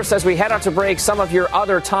first, as we head out to break, some of your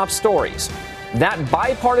other top stories. That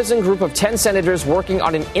bipartisan group of 10 senators working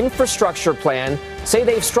on an infrastructure plan say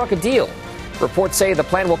they've struck a deal. Reports say the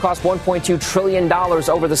plan will cost $1.2 trillion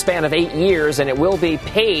over the span of 8 years, and it will be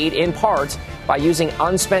paid in part by using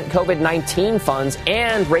unspent COVID-19 funds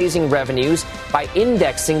and raising revenues by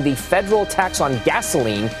indexing the federal tax on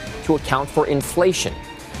gasoline to account for inflation.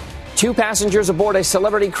 2 passengers aboard a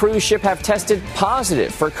celebrity cruise ship have tested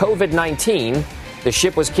positive for COVID-19. The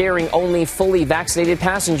ship was carrying only fully vaccinated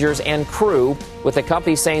passengers and crew, with the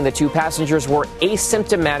company saying the 2 passengers were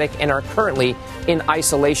asymptomatic and are currently in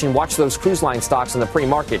isolation. Watch those cruise line stocks in the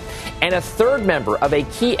pre-market. And a third member of a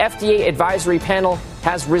key FDA advisory panel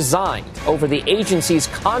has resigned over the agency's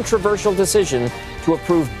controversial decision to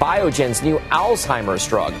approve Biogen's new Alzheimer's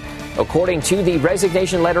drug. According to the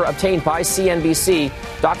resignation letter obtained by CNBC,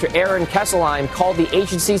 Dr. Aaron Kesselheim called the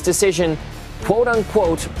agency's decision, quote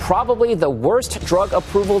unquote, probably the worst drug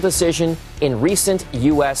approval decision in recent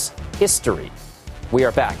U.S. history. We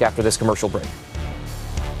are back after this commercial break.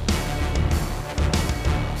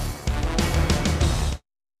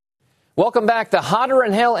 Welcome back. The Hotter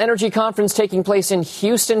Than Hell Energy Conference taking place in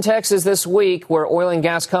Houston, Texas this week, where oil and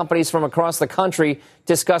gas companies from across the country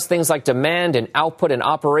discuss things like demand and output and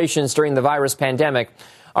operations during the virus pandemic.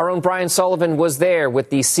 Our own Brian Sullivan was there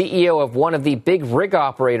with the CEO of one of the big rig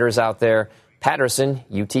operators out there,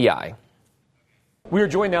 Patterson-UTI. We are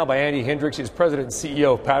joined now by Andy Hendricks. He's president and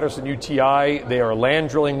CEO of Patterson-UTI. They are a land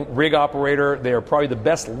drilling rig operator. They are probably the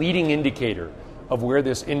best leading indicator of where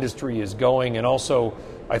this industry is going. And also,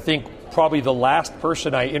 I think, probably the last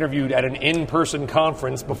person I interviewed at an in-person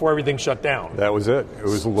conference before everything shut down. That was it. It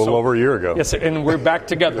was a little over a year ago. Yes, and we're back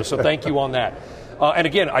together. So thank you on that. And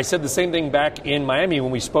again, I said the same thing back in Miami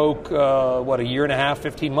when we spoke, a year and a half,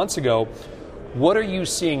 15 months ago. What are you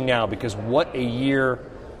seeing now? Because what a year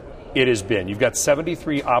it has been. You've got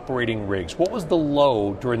 73 operating rigs. What was the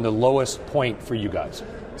low during the lowest point for you guys?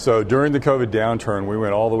 So during the COVID downturn, we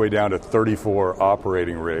went all the way down to 34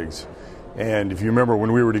 operating rigs. And if you remember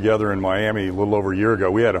when we were together in Miami a little over a year ago,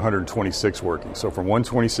 we had 126 working. So from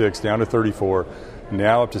 126 down to 34,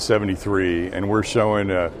 now up to 73, and we're showing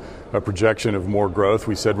a projection of more growth.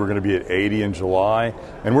 We said we're going to be at 80 in July,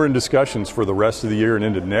 and we're in discussions for the rest of the year and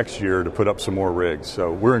into next year to put up some more rigs.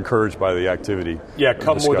 So we're encouraged by the activity. Yeah,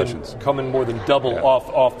 coming more than double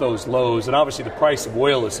off those lows, and obviously the price of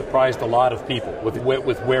oil has surprised a lot of people with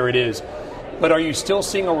where it is. But are you still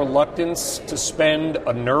seeing a reluctance to spend,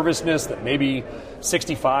 a nervousness that maybe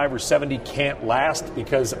 65 or 70 can't last?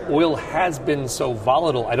 Because oil has been so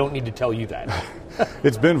volatile. I don't need to tell you that.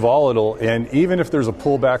 It's been volatile, and even if there's a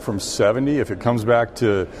pullback from 70, if it comes back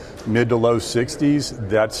to mid to low 60s,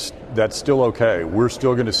 that's still okay. We're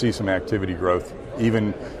still going to see some activity growth,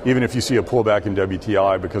 even if you see a pullback in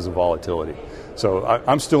WTI because of volatility. So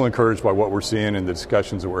I'm still encouraged by what we're seeing in the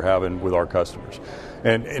discussions that we're having with our customers.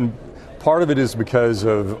 And part of it is because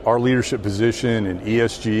of our leadership position in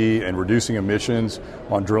ESG and reducing emissions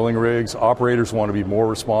on drilling rigs. Operators want to be more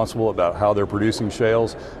responsible about how they're producing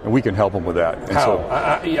shales, and we can help them with that. And how?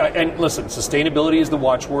 And listen, sustainability is the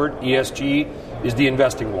watchword. ESG is the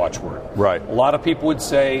investing watchword. Right. A lot of people would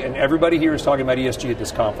say, and everybody here is talking about ESG at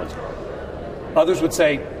this conference. Others would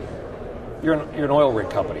say, you're an oil rig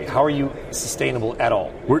company. How are you sustainable at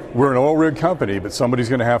all? We're an oil rig company, but somebody's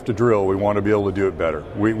going to have to drill. We want to be able to do it better.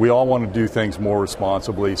 We all want to do things more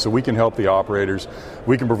responsibly, so we can help the operators.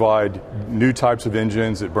 We can provide new types of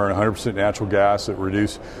engines that burn 100% natural gas that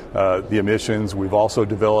reduce the emissions. We've also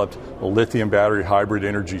developed a lithium battery hybrid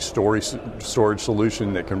energy storage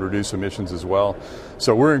solution that can reduce emissions as well.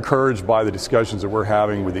 So we're encouraged by the discussions that we're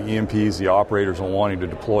having with the E&Ps, the operators, on wanting to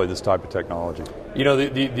deploy this type of technology. You know,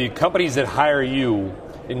 the companies that hire you,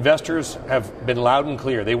 investors have been loud and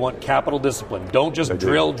clear. They want capital discipline. Don't just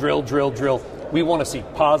drill. We want to see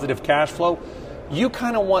positive cash flow. You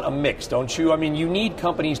kind of want a mix, don't you? I mean, you need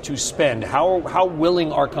companies to spend. How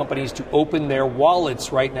willing are companies to open their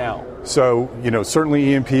wallets right now? So,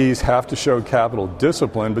 certainly E&Ps have to show capital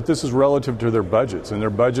discipline, but this is relative to their budgets, and their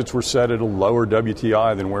budgets were set at a lower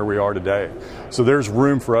WTI than where we are today. So there's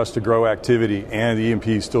room for us to grow activity and the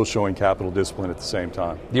E&Ps still showing capital discipline at the same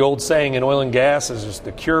time. The old saying in oil and gas is just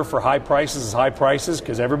the cure for high prices is high prices,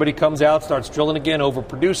 because everybody comes out, starts drilling again,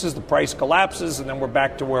 overproduces, the price collapses, and then we're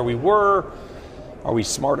back to where we were. Are we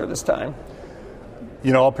smarter this time?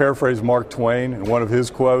 I'll paraphrase Mark Twain in one of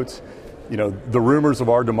his quotes. The rumors of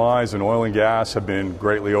our demise in oil and gas have been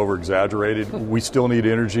greatly over-exaggerated. We still need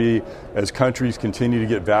energy. As countries continue to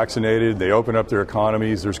get vaccinated, they open up their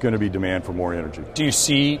economies, there's going to be demand for more energy. Do you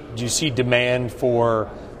see demand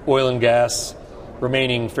for oil and gas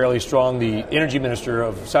remaining fairly strong? The energy minister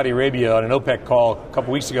of Saudi Arabia on an OPEC call a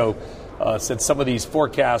couple weeks ago said some of these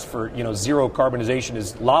forecasts for zero carbonization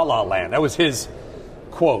is la-la land. That was his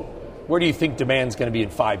quote. Where do you think demand's going to be in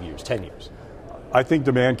 5 years, 10 years? I think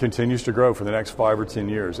demand continues to grow for the next 5 or 10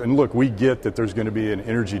 years. And look, we get that there's going to be an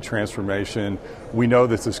energy transformation. We know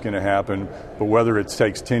that this is going to happen. But whether it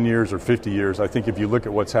takes 10 years or 50 years, I think if you look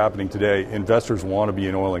at what's happening today, investors want to be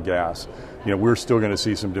in oil and gas. We're still going to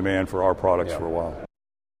see some demand for our products for a while.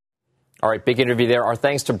 All right, big interview there. Our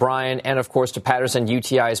thanks to Brian and, of course, to Patterson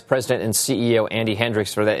UTI's president and CEO, Andy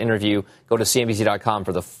Hendricks, for that interview. Go to CNBC.com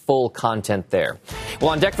for the full content there.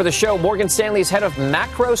 Well, on deck for the show, Morgan Stanley's head of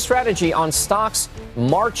macro strategy on stocks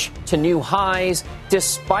march to new highs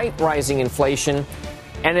despite rising inflation.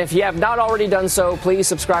 And if you have not already done so, please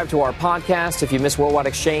subscribe to our podcast. If you miss Worldwide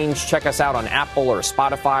Exchange, check us out on Apple or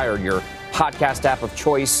Spotify or your podcast app of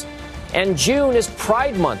choice. And June is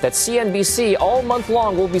Pride Month at CNBC. All month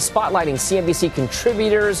long, we'll be spotlighting CNBC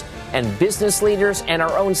contributors and business leaders and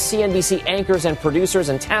our own CNBC anchors and producers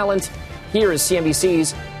and talent. Here is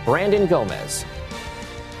CNBC's Brandon Gomez.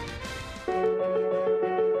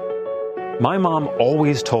 My mom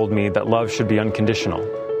always told me that love should be unconditional.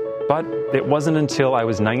 But it wasn't until I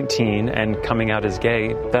was 19 and coming out as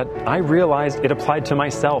gay that I realized it applied to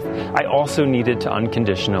myself. I also needed to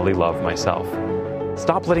unconditionally love myself.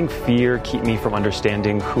 Stop letting fear keep me from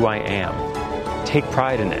understanding who I am. Take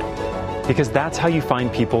pride in it, because that's how you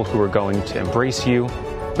find people who are going to embrace you,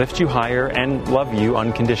 lift you higher, and love you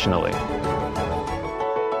unconditionally.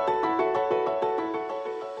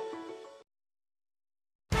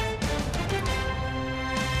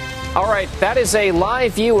 All right, that is a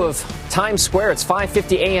live view of Times Square. It's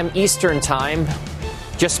 5:50 a.m. Eastern Time.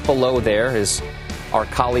 Just below there is our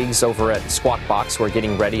colleagues over at Squawk Box who are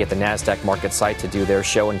getting ready at the NASDAQ market site to do their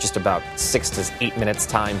show in just about 6 to 8 minutes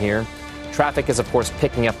time here. Traffic is, of course,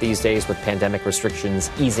 picking up these days with pandemic restrictions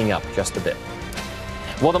easing up just a bit.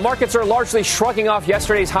 Well, the markets are largely shrugging off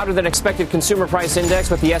yesterday's hotter-than-expected consumer price index,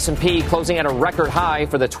 with the S&P closing at a record high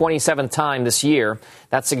for the 27th time this year.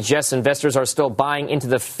 That suggests investors are still buying into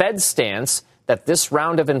the Fed's stance that this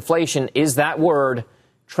round of inflation is that word,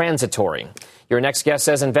 transitory. Your next guest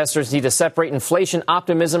says investors need to separate inflation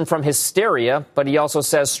optimism from hysteria, but he also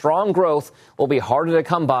says strong growth will be harder to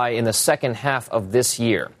come by in the second half of this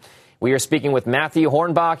year. We are speaking with Matthew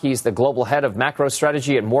Hornbach. He's the global head of macro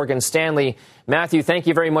strategy at Morgan Stanley. Matthew, thank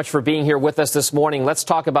you very much for being here with us this morning. Let's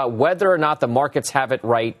talk about whether or not the markets have it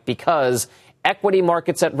right, because equity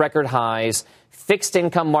markets at record highs, fixed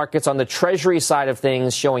income markets on the Treasury side of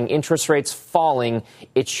things showing interest rates falling.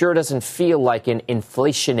 It sure doesn't feel like an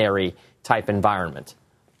inflationary type environment.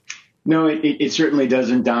 No, it certainly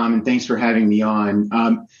doesn't, Dom, and thanks for having me on.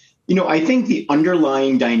 I think the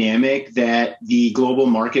underlying dynamic that the global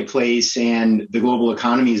marketplace and the global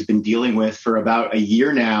economy has been dealing with for about a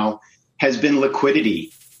year now has been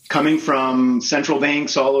liquidity coming from central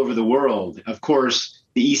banks all over the world. Of course,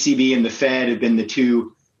 the ECB and the Fed have been the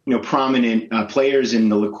two prominent players in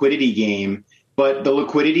the liquidity game, but the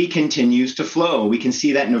liquidity continues to flow. We can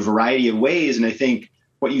see that in a variety of ways, and I think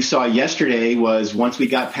what you saw yesterday was once we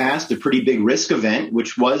got past a pretty big risk event,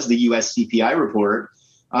 which was the U.S. CPI report,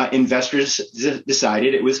 investors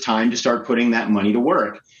decided it was time to start putting that money to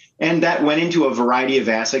work. And that went into a variety of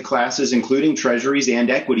asset classes, including treasuries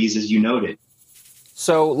and equities, as you noted.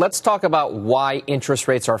 So let's talk about why interest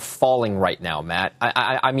rates are falling right now, Matt.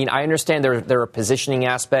 I mean, I understand there are positioning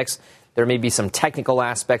aspects. There may be some technical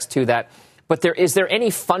aspects to that. But is there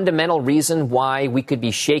any fundamental reason why we could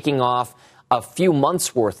be shaking off a few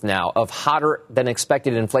months worth now of hotter than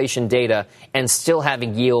expected inflation data and still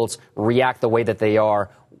having yields react the way that they are?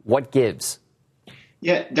 What gives?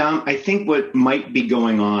 Yeah, Dom, I think what might be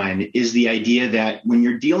going on is the idea that when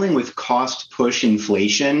you're dealing with cost push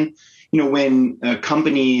inflation, when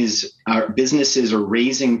companies or businesses are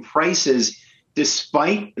raising prices,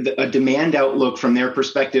 despite a demand outlook from their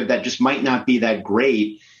perspective that just might not be that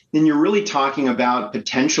great, then you're really talking about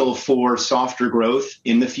potential for softer growth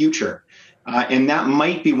in the future. And that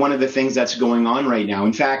might be one of the things that's going on right now.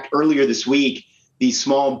 In fact, earlier this week, the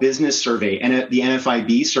Small Business Survey and the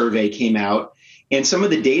NFIB survey came out, and some of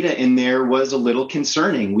the data in there was a little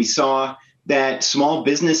concerning. We saw that small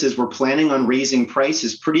businesses were planning on raising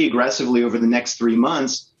prices pretty aggressively over the next 3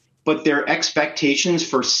 months, but their expectations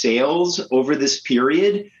for sales over this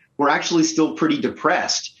period were actually still pretty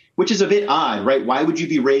depressed, which is a bit odd, right? Why would you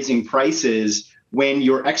be raising prices when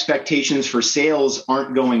your expectations for sales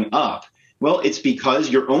aren't going up? Well, it's because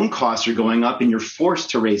your own costs are going up and you're forced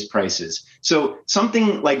to raise prices. So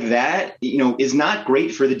something like that, is not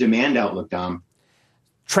great for the demand outlook, Dom.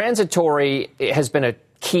 Transitory has been a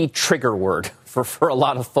key trigger word for a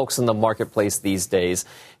lot of folks in the marketplace these days.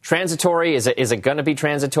 Transitory, is it going to be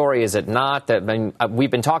transitory? Is it not? We've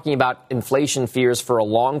been talking about inflation fears for a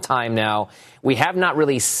long time now. We have not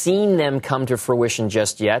really seen them come to fruition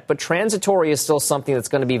just yet, but transitory is still something that's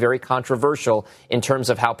going to be very controversial in terms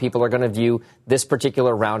of how people are going to view this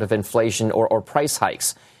particular round of inflation or price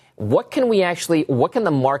hikes. What can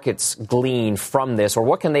the markets glean from this, or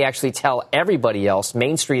what can they actually tell everybody else,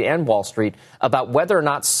 Main Street and Wall Street, about whether or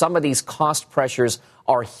not some of these cost pressures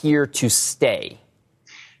are here to stay?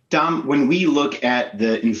 Dom, when we look at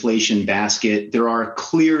the inflation basket, there are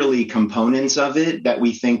clearly components of it that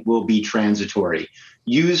we think will be transitory.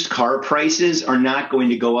 Used car prices are not going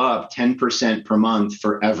to go up 10% per month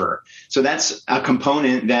forever. So that's a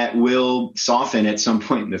component that will soften at some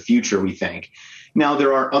point in the future, we think. Now,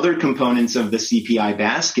 there are other components of the CPI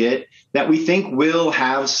basket that we think will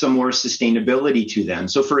have some more sustainability to them.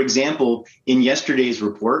 So, for example, in yesterday's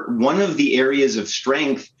report, one of the areas of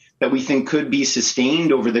strength that we think could be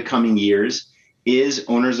sustained over the coming years is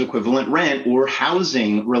owner's equivalent rent or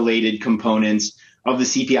housing related components of the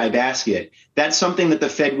CPI basket. That's something that the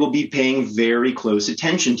Fed will be paying very close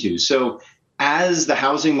attention to. So as the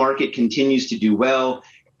housing market continues to do well,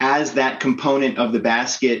 as that component of the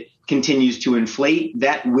basket continues to inflate,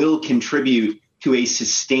 that will contribute to a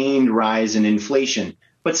sustained rise in inflation.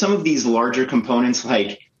 But some of these larger components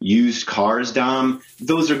like used cars, Dom,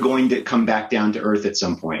 those are going to come back down to earth at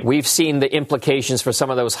some point. We've seen the implications for some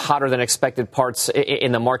of those hotter than expected parts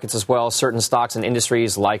in the markets as well. Certain stocks and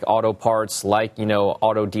industries like auto parts, like,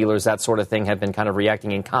 auto dealers, that sort of thing have been kind of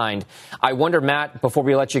reacting in kind. I wonder, Matt, before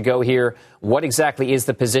we let you go here, what exactly is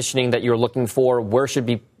the positioning that you're looking for? Where should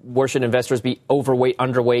investors be overweight,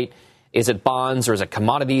 underweight? Is it bonds or is it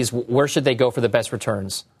commodities? Where should they go for the best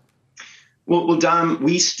returns? Well, Dom,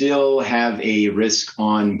 we still have a risk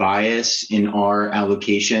on bias in our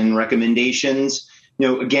allocation recommendations.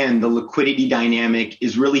 Again, the liquidity dynamic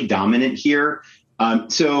is really dominant here.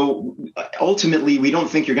 So ultimately, we don't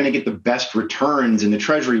think you're going to get the best returns in the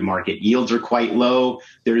Treasury market. Yields are quite low.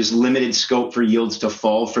 There's limited scope for yields to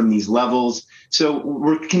fall from these levels. So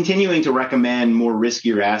we're continuing to recommend more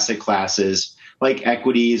riskier asset classes like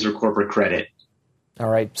equities or corporate credit. All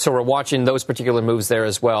right. So we're watching those particular moves there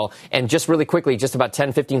as well. And just really quickly, just about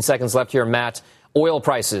 10, 15 seconds left here, Matt. Oil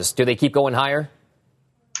prices, do they keep going higher?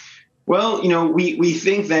 Well, we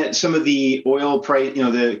think that some of the oil price,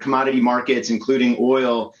 the commodity markets, including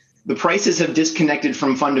oil, the prices have disconnected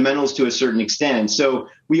from fundamentals to a certain extent. So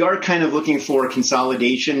we are kind of looking for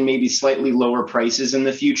consolidation, maybe slightly lower prices in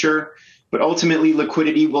the future. But ultimately,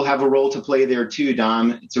 liquidity will have a role to play there, too,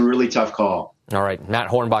 Dom. It's a really tough call. All right. Matt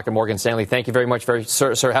Hornbach, Morgan Stanley, thank you very much,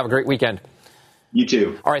 sir. Have a great weekend. You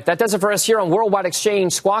too. All right. That does it for us here on Worldwide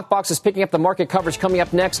Exchange. Squawk Box is picking up the market coverage coming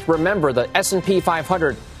up next. Remember, the S&P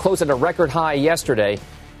 500 closed at a record high yesterday.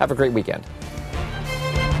 Have a great weekend.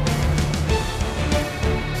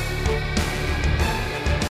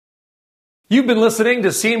 You've been listening to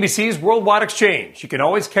CNBC's Worldwide Exchange. You can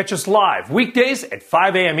always catch us live weekdays at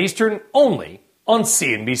 5 a.m. Eastern, only on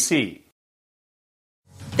CNBC.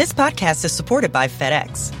 This podcast is supported by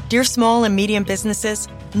FedEx. Dear small and medium businesses,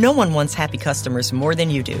 no one wants happy customers more than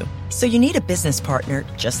you do. So you need a business partner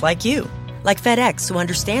just like you. Like FedEx, who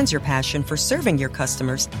understands your passion for serving your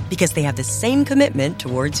customers because they have the same commitment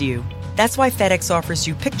towards you. That's why FedEx offers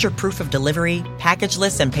you picture proof of delivery,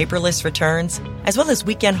 packageless and paperless returns, as well as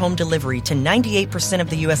weekend home delivery to 98% of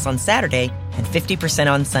the U.S. on Saturday and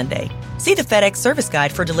 50% on Sunday. See the FedEx service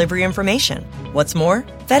guide for delivery information. What's more,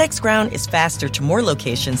 FedEx Ground is faster to more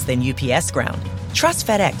locations than UPS Ground. Trust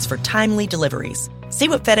FedEx for timely deliveries. See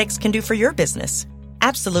what FedEx can do for your business.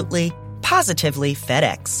 Absolutely, positively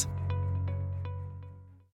FedEx.